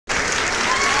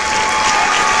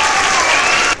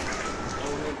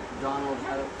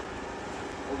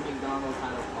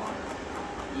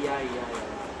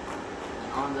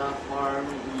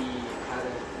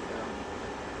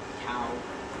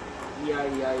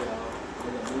yo.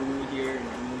 There's a moo here and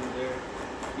a moo there.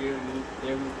 Here, moo,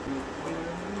 there, moo, moo,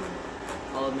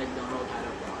 moo. All of McDonald's had a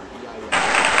bar.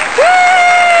 Woo!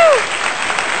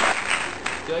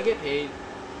 Do I get paid?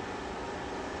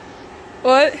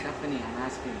 What? Stephanie, I'm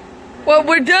asking you. Well,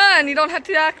 we're done. You don't have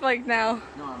to act like now.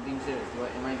 No, I'm being serious.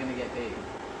 Am I gonna get paid?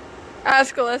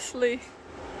 Ask Leslie.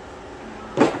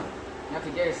 You have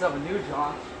to get yourself a new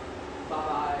Josh.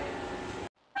 Bye-bye.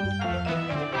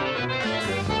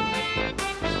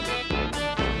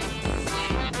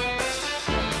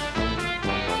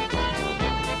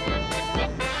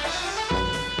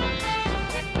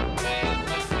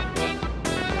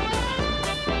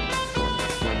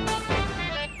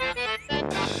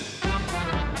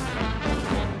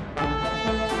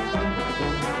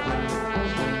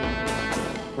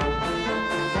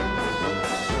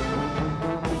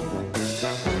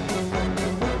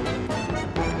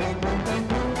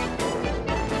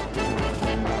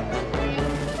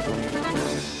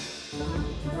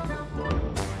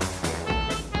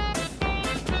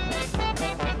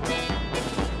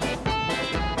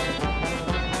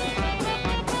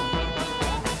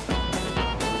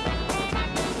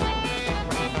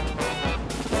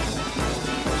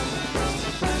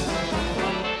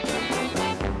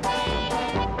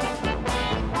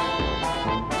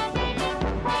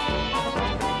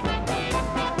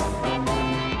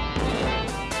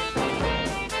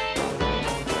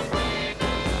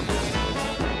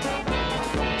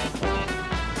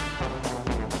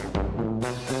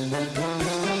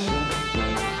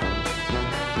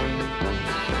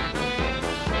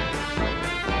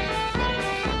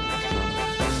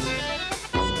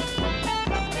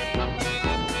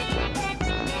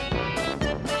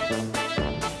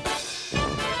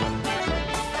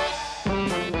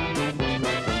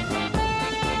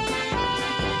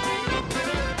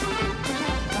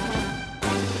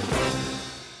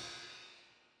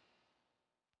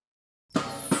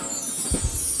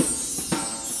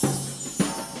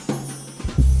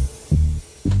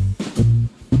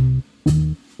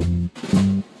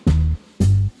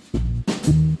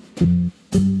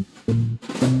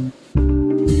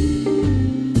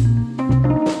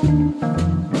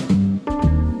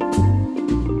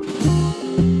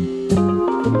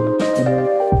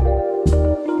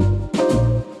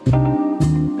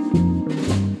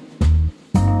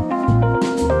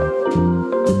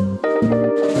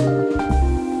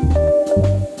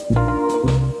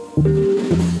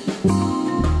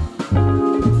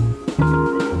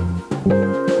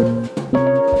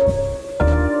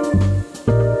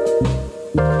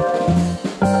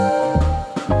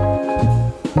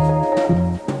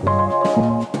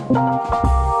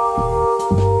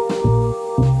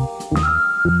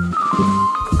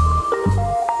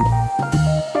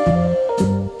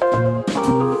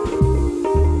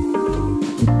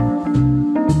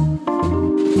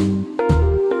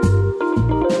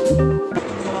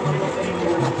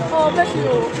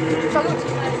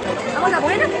 Vamos a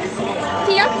buena.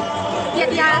 Tía. Tía,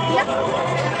 tía, tía.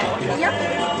 Tía.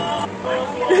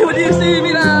 What do you see,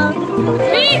 Mira?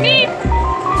 Me, me.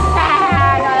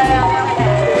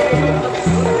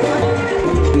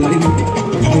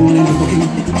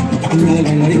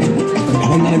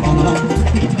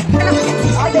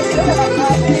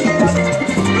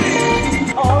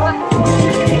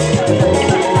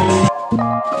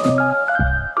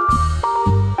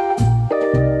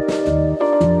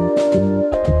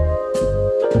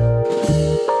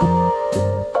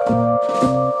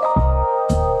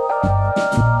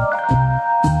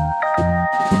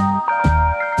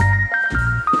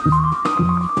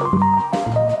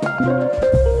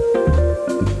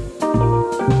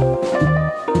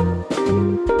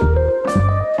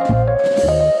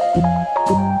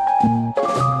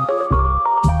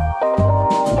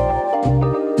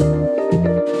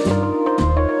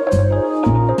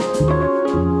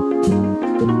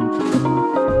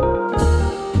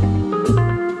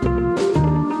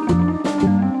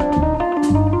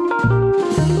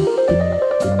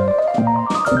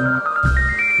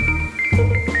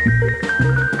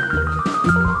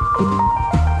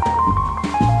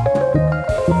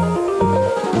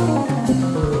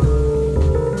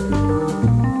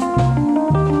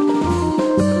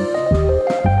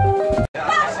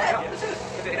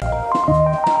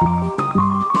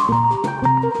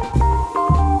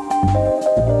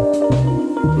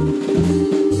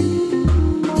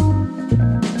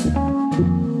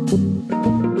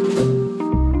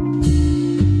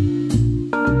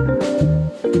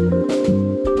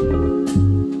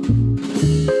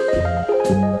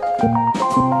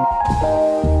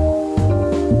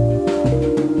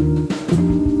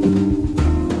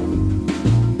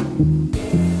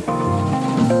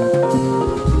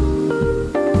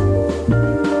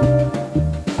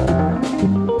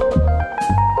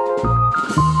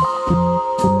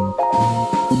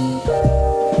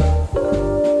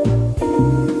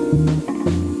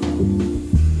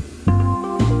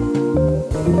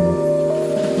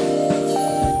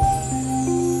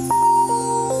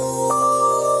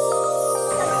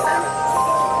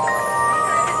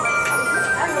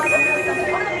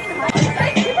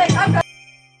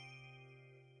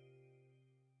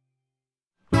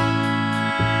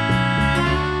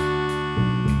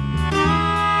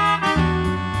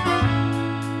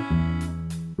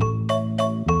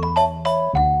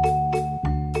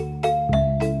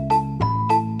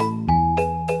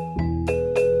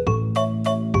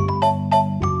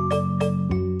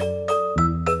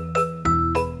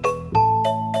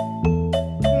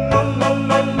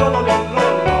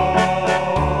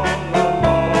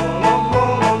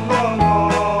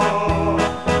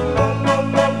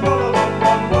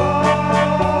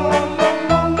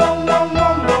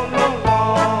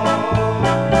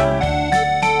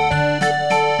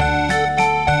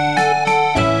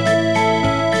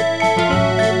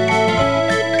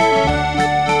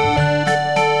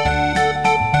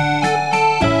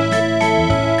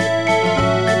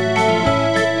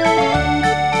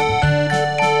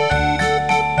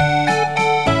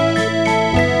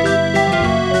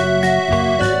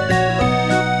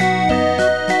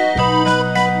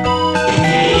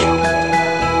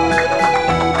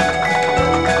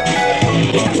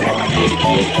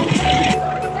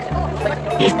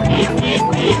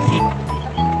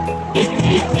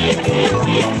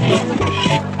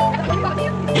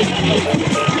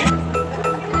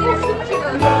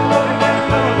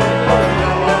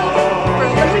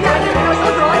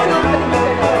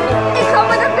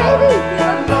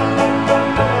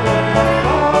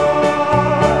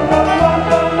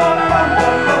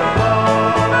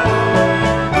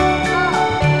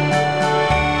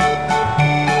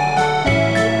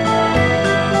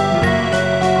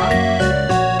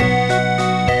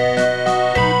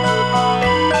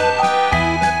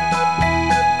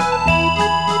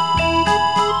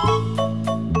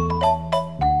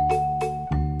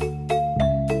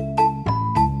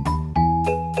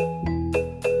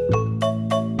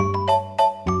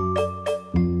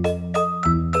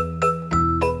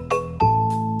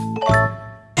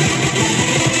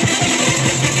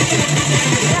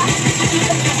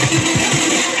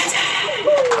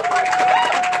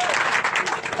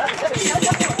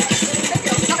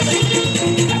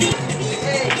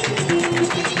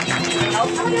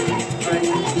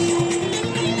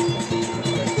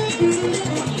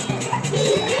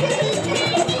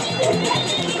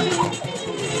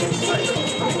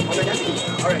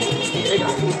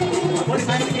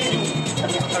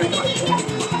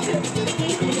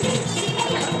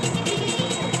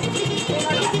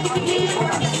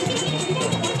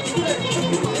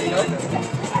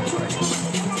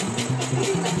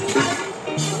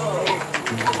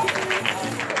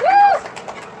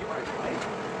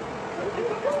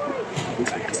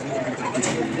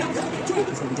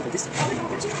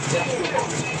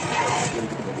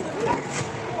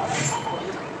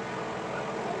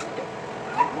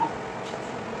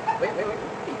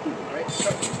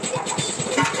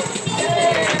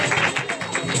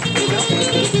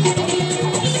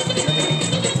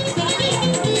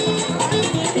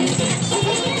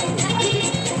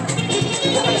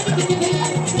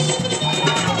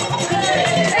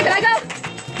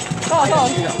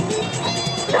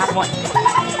 Last one.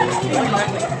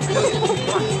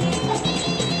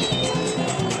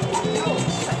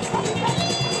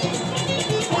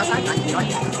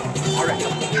 All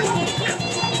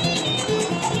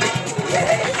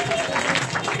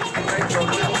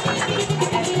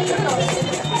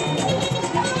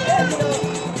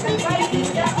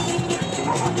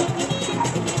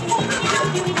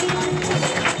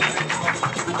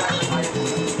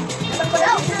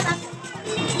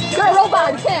You're a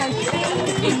robot, you can't.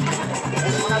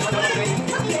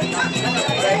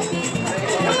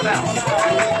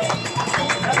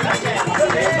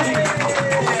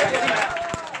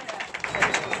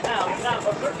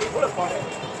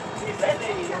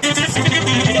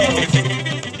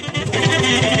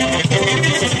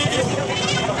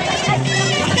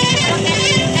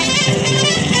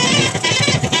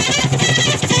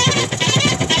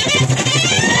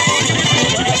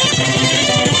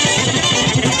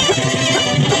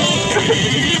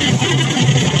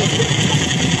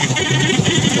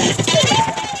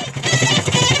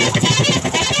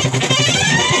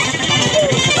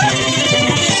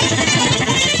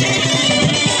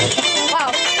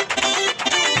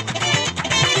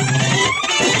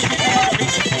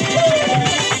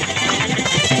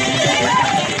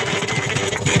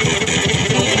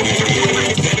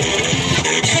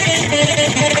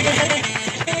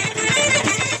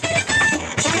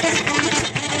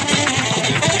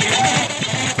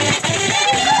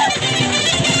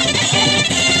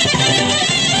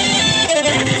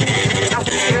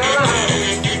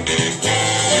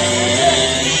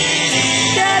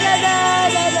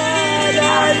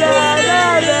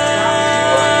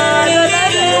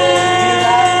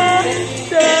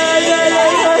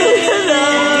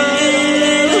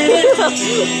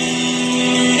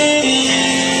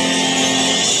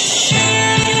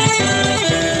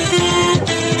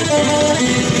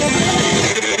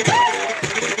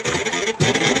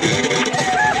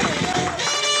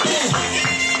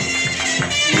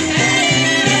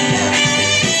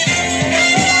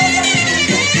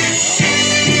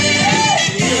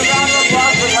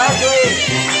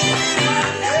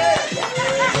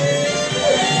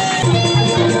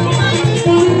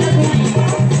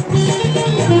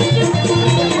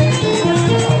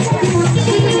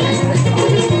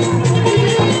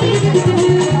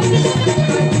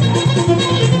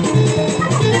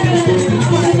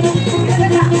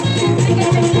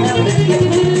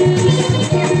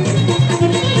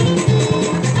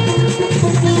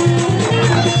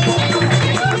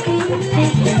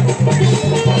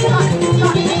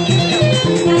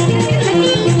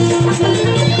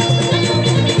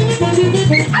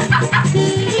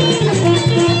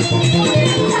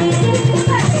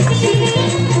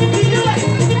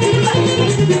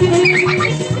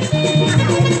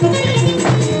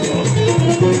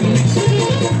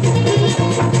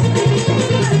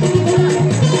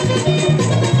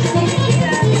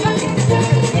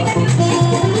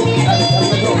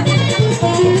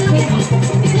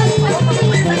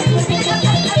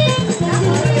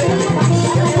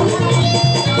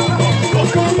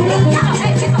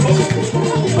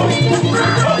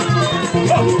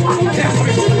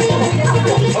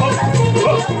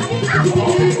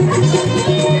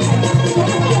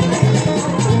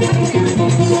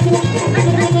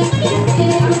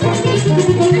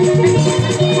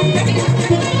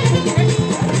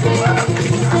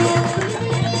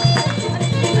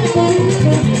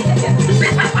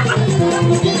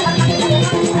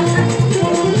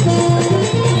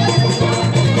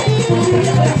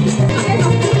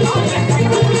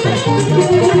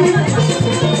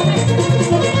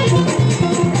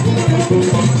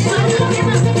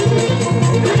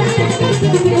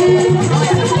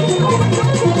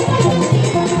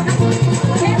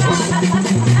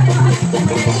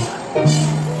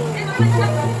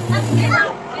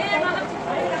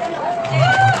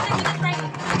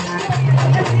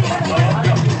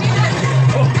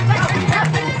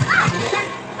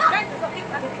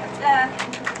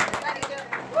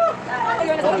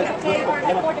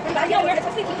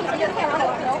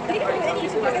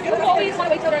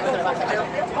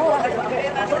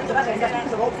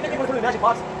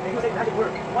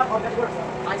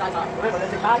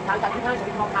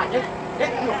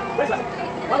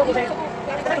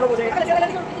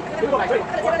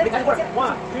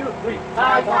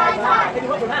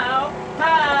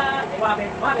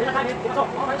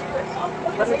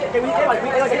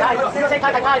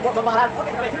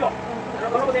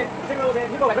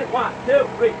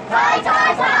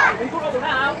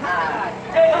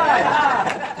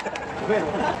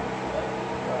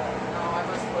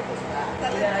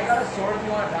 Yeah, I got a sword if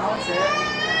you want to balance it.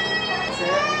 That's it.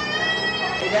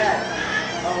 Hey, Dad.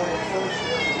 Oh, it's so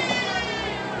shitty.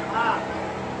 Ah.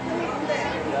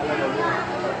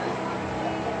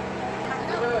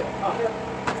 Wait. Oh.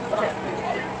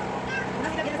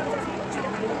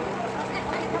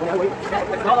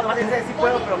 No, nomás ese sí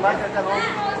puedo, pero más ahorita no.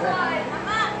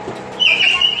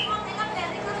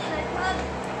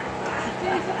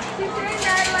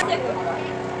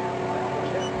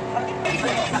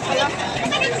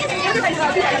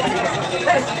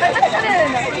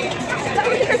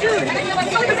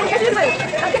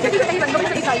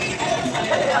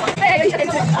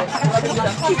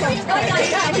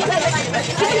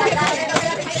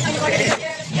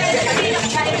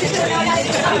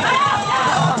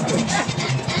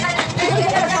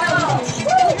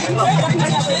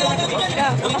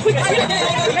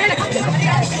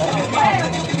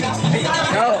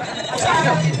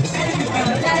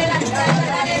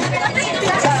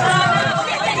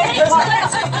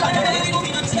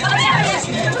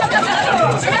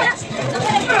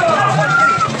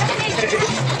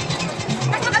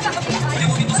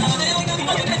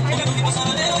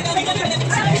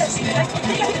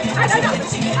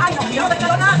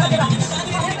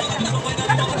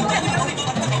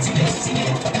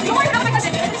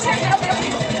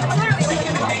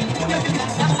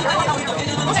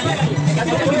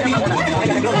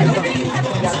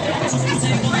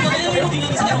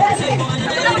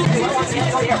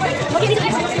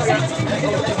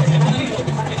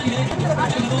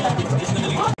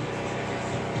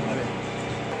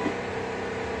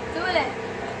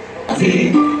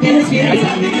 Sí, despierta,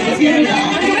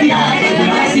 ya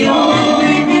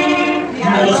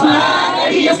a los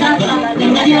pajarillos cantan,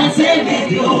 una ya se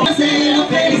metió, hace la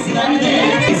felicidad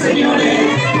de señores.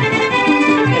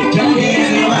 Ya que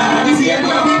lo va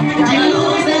diciendo, ya la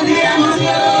luz del día nos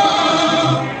dio.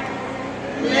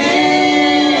 Levántate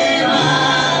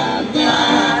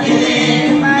de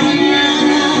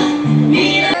mañana,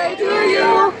 mira.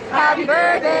 Happy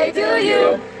birthday to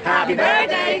you. Happy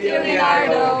birthday to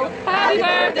Leonardo. Happy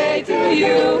birthday to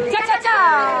you. Cha cha cha!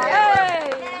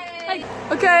 Hey!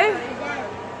 Okay.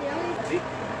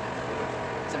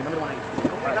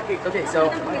 Okay, so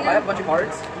I have a bunch of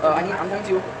cards. I'm going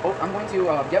to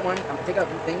get one. Take a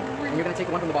thing, and you're gonna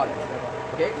take one from the bottom.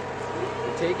 Okay?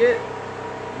 You take it,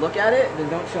 look at it, then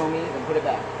don't show me, then put it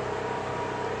back.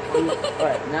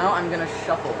 Alright, now I'm gonna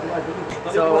shuffle.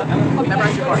 So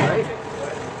memorize your cards, right?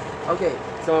 Okay,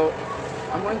 so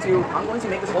I'm going to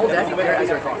make this whole deck appear as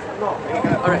your card.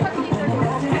 Alright.